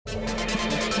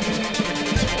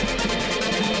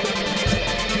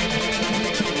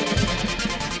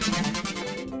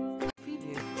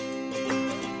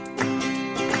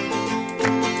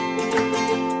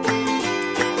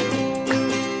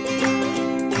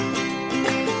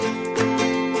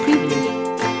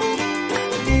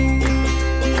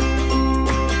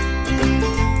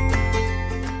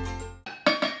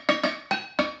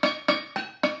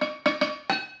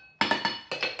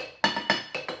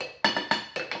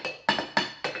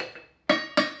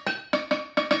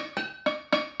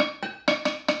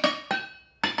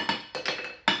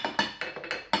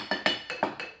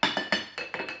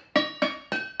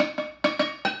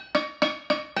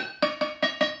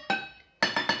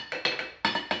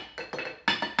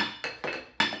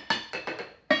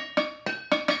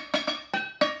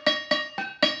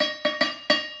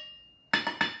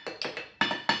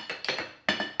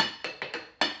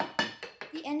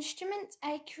present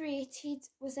I created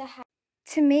was a hat.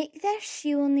 To make this,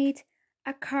 you will need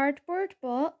a cardboard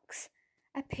box,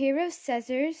 a pair of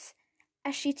scissors,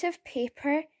 a sheet of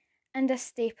paper, and a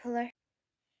stapler.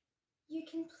 You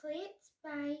can play it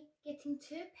by getting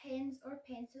 2 pens or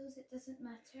pencils, it doesn't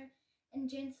matter, and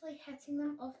gently hitting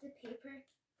them off the paper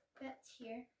bit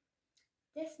here.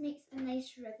 This makes a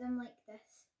nice rhythm like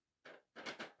this.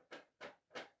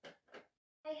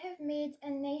 I have made a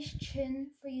nice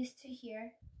tune for you to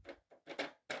hear.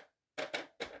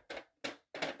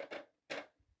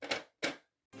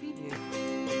 Preview.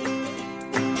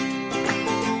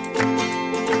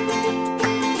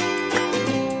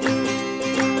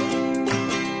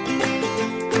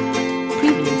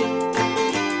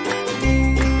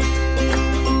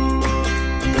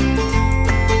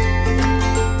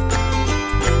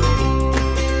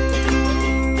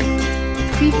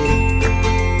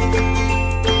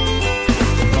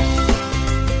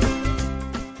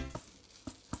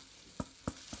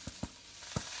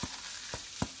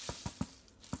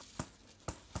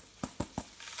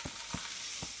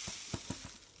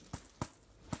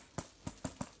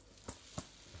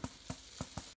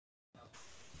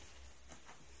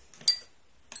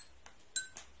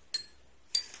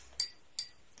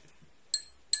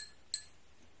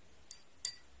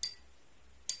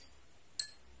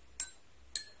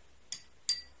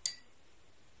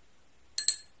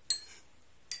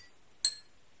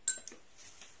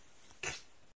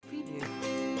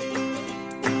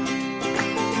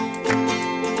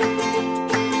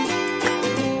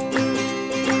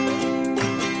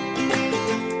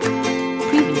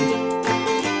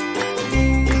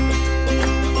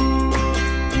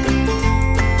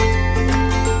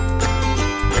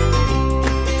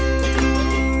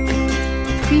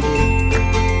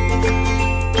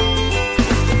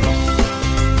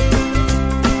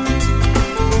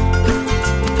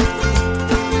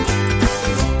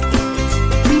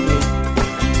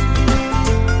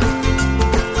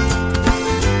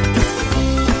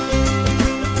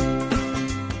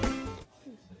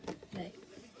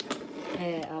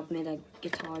 I've made a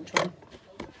guitar drum,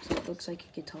 so it looks like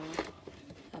a guitar.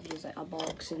 I've used like a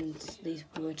box and these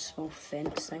wood small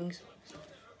fence things,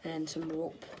 and some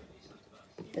rope.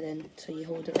 But then, so you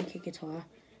hold it like a guitar,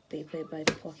 but you play it by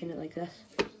plucking it like this.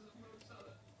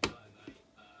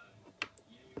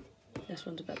 This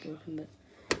one's a bit broken, but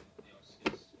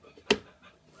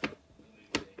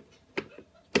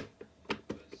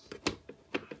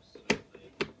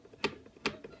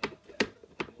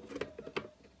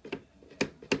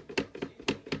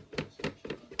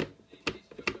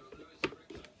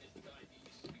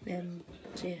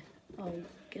so yeah, I'll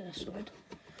get this sorted,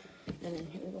 and then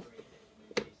here we go.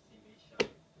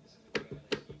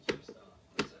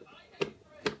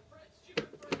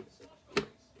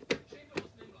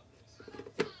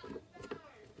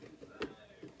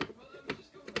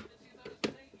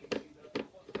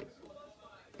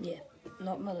 Yeah,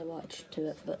 not really much to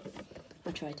it, but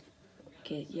I tried.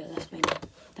 Okay, yeah, that's mine.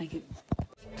 Thank you.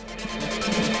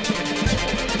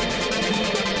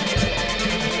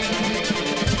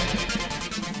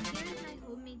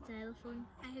 Xylophone.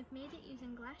 I have made it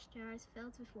using glass jars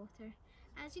filled with water.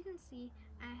 As you can see,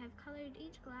 I have coloured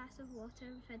each glass of water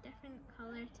with a different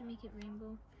colour to make it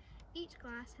rainbow. Each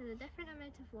glass has a different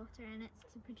amount of water in it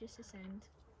to produce a sound.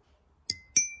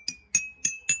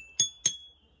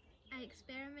 I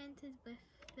experimented with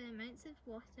the amounts of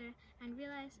water and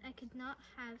realised I could not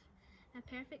have a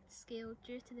perfect scale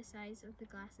due to the size of the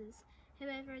glasses.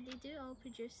 However, they do all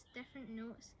produce different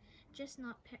notes, just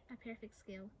not a perfect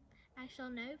scale. I shall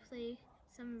now play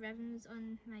some rhythms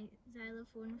on my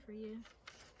xylophone for you.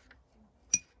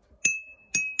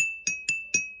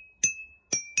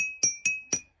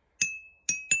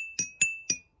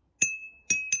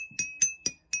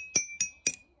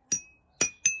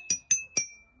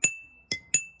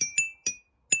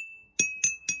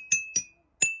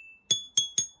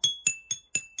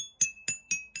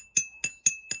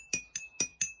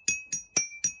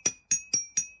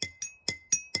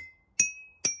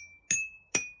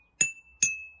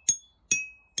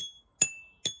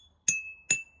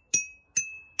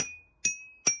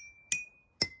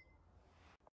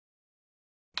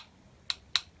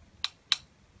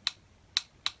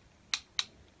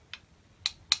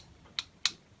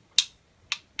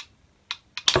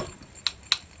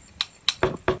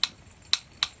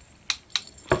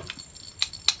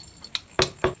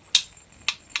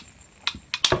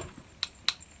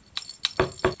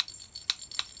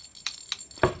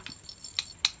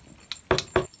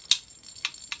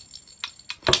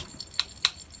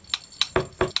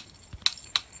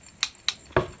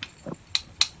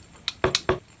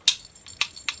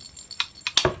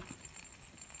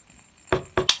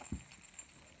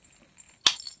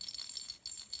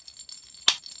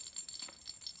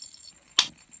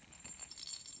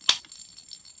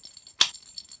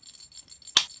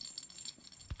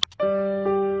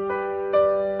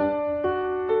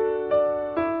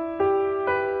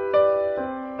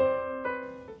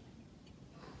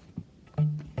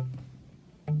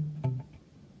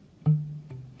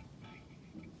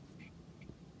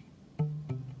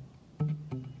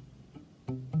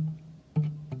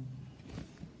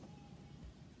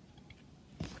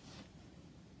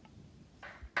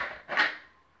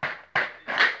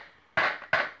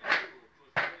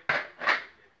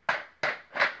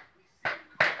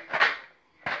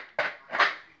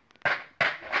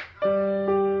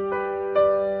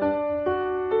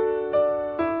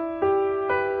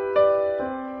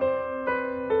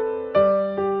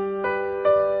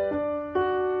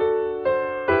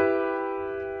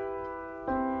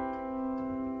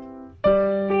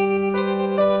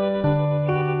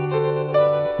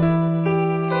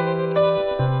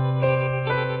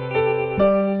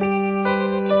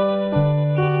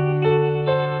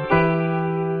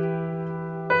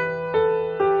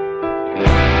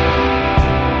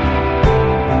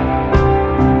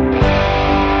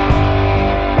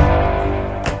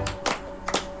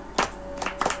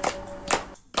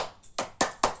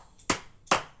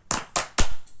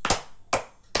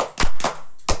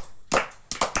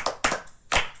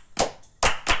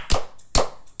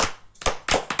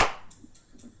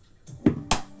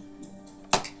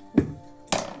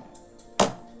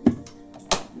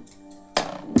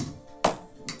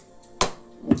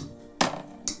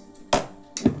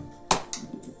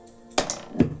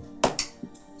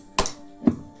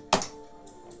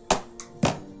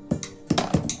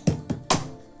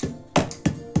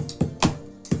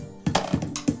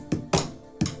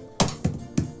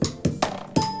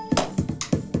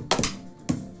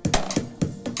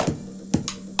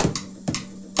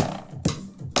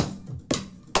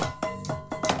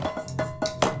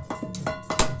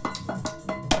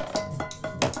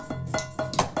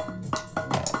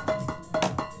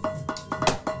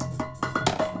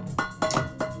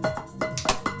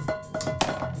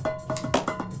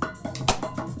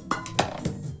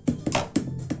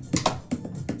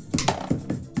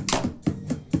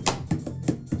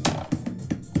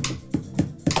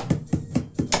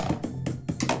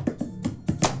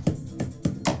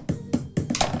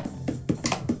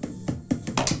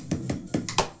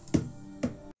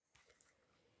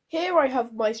 here I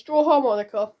have my straw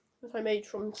harmonica that I made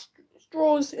from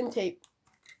straws and tape.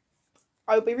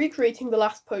 I will be recreating the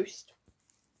last post.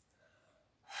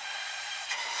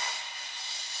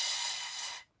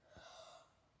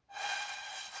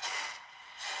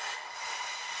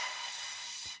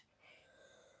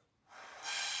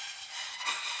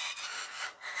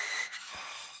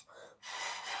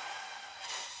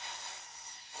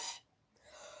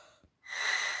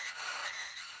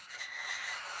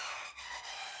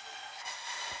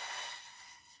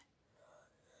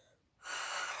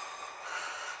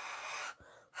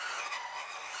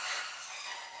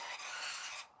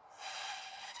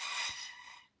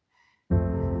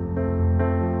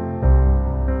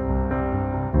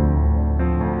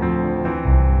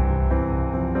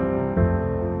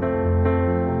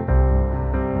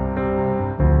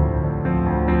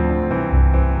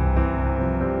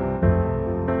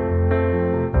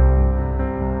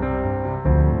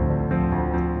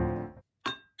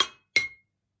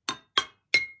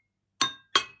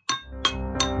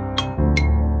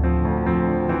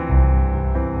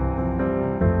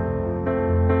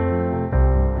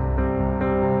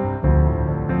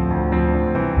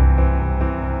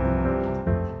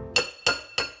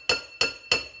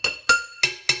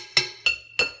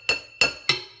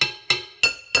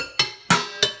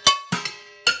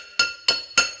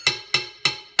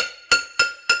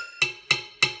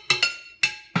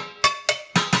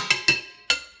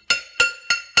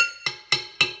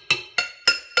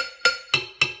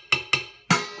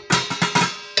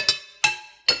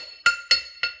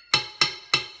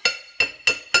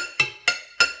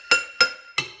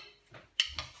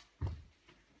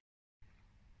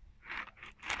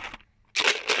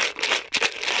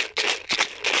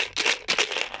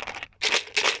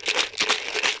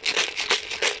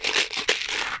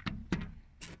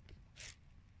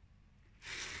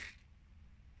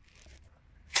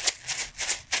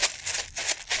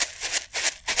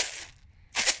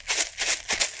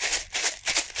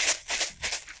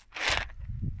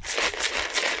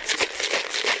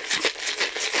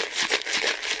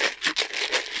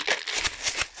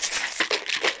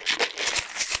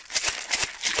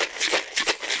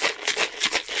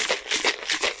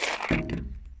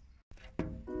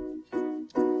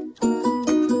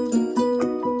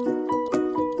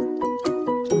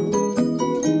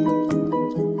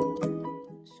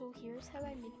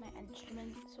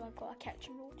 So I've got a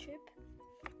kitchen roll tube,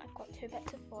 I've got 2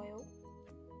 bits of foil,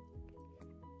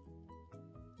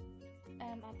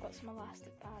 I've got some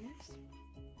elastic bands,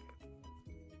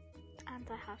 and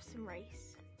I have some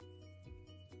rice.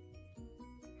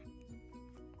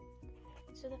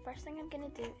 So the first thing I'm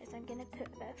going to do is I'm going to put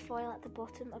a bit of foil at the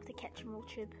bottom of the kitchen roll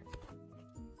tube.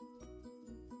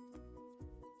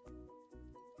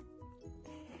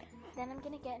 Then I'm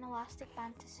going to get an elastic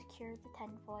band to secure the tin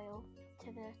foil to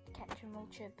the kitchen roll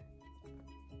tube.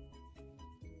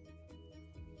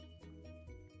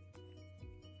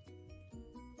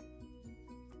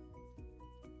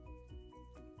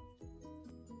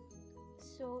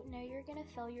 So now you're going to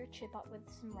fill your tube up with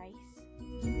some rice.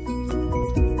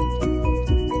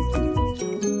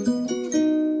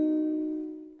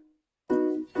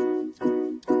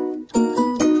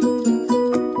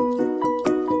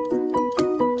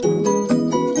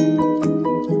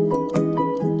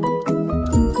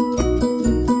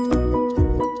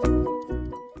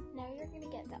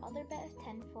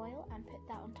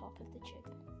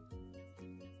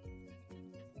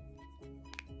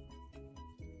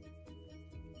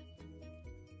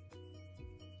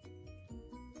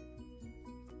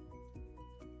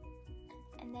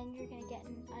 And then you're going to get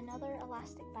another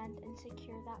elastic band and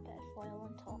secure that bit of foil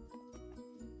on top.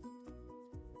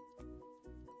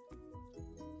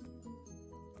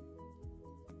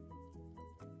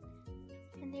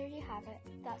 And there you have it.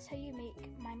 That's how you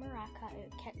make my maraca out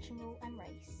of kitchen roll and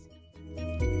rice.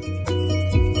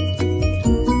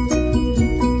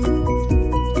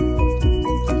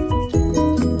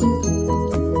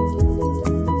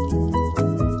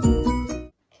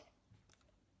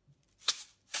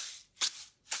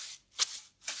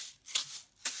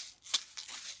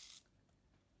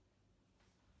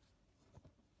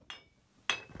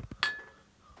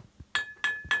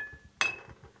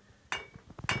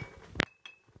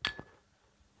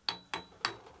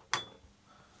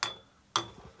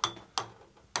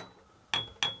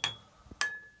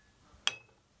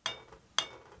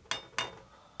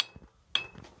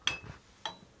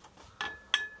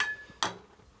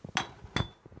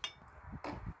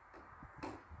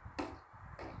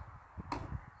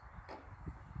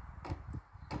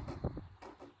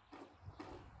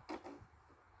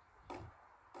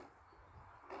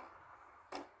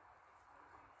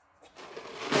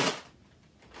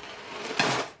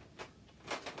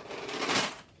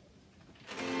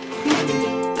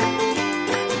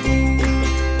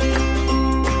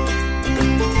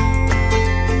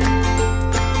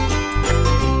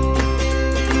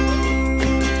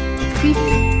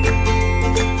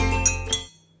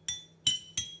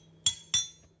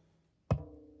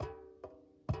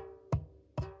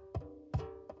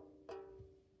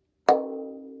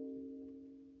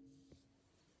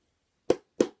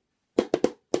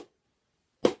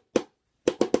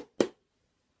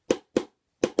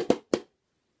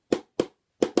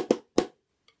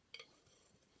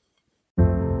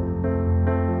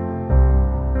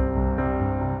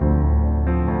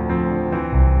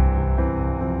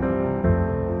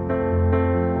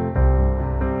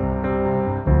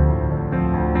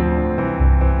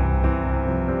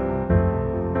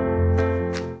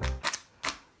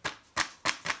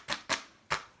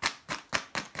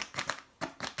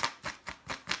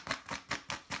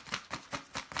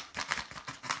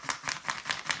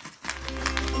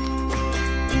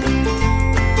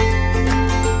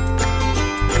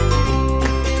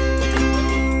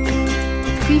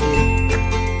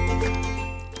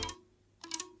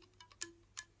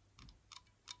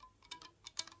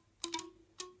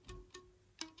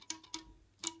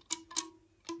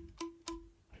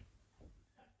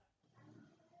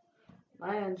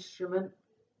 My instrument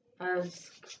is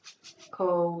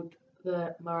called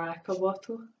the Maraca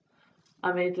bottle.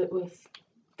 I made it with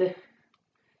the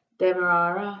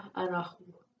Demerara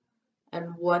in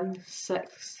 1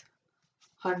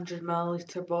 600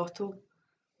 milliliter bottle.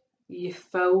 I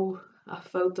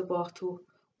filled the bottle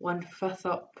 1/5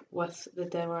 up with the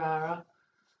Demerara,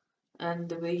 and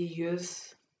the way you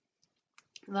use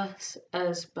this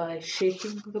is by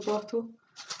shaking the bottle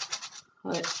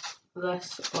like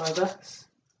this or this,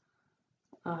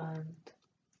 and